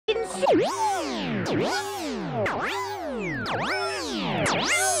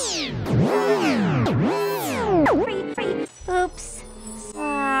Oops.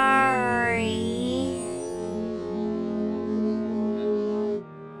 Sorry.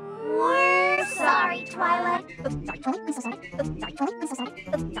 We're sorry, Twilight.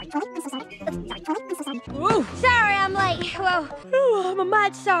 Sorry I'm late. Whoa. I'm a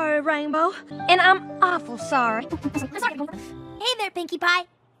mad sorry, Rainbow. And I'm awful sorry. Hey there, Pinkie Pie.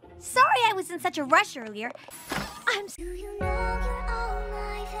 Sorry I was in such a rush earlier. I'm so you know you're all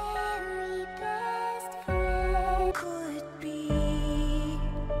my very best friend could be.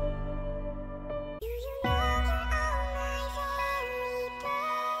 Do you know you're all my very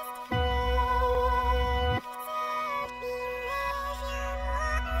best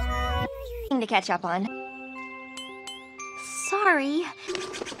friend? To catch up on. Sorry.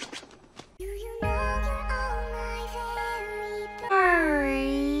 Do you know you're all my very best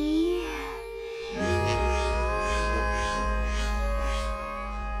Sorry.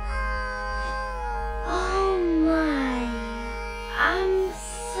 Oh my. I'm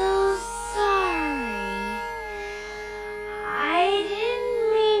so sorry. I didn't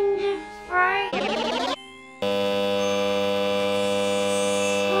mean to frighten.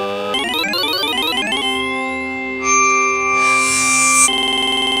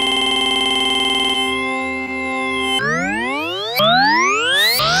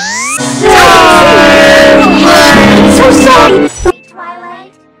 So sorry.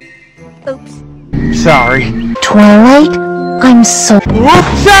 Twilight. Oops. Sorry. Twilight? I'm so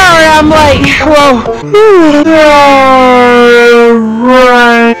Sorry I'm late. Whoa.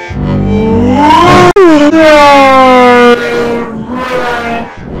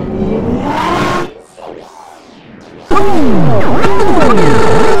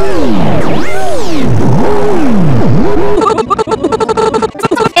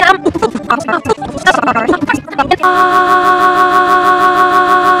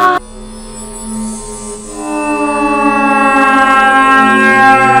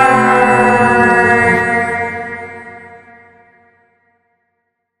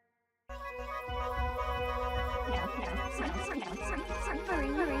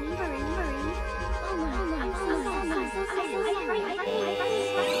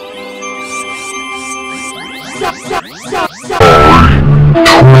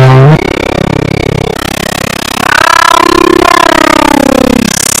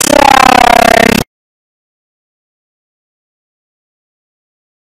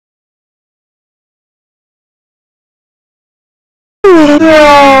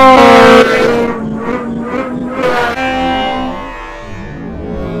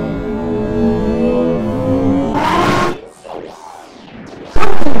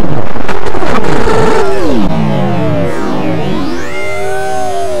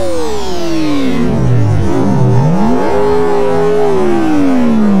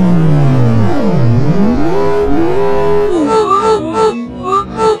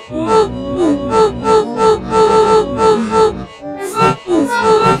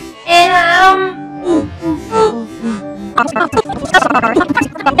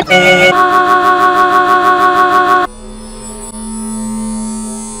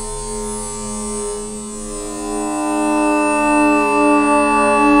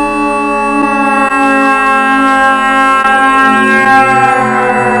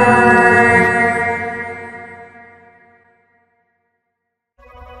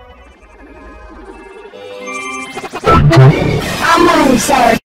 I'm really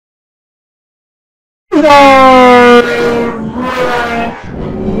sorry.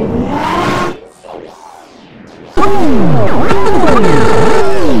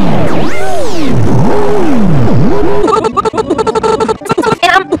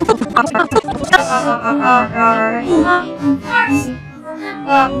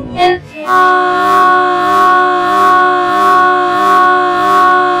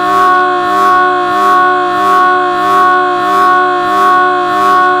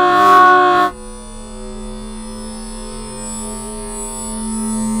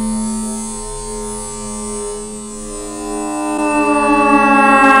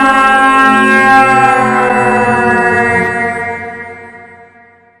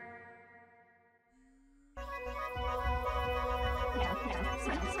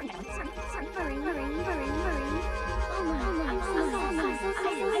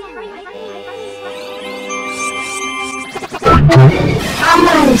 I'm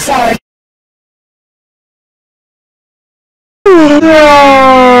really sorry.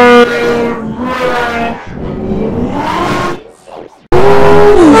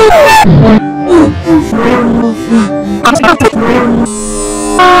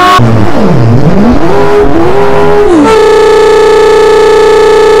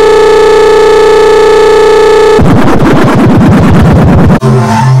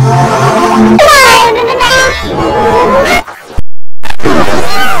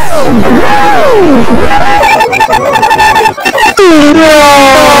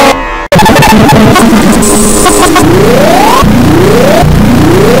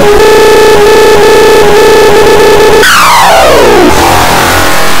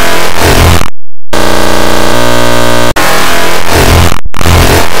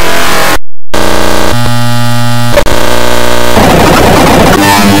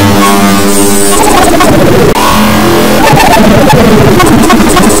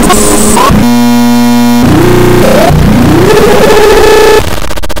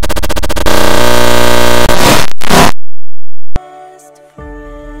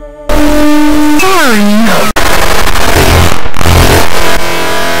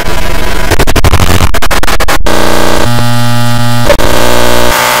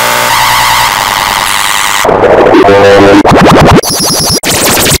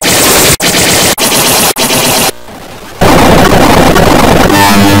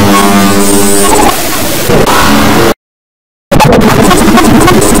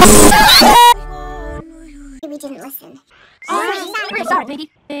 We didn't listen. Sorry,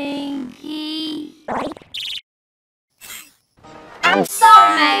 lady. I'm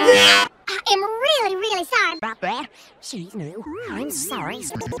sorry. I am really, really sorry. I'm sorry.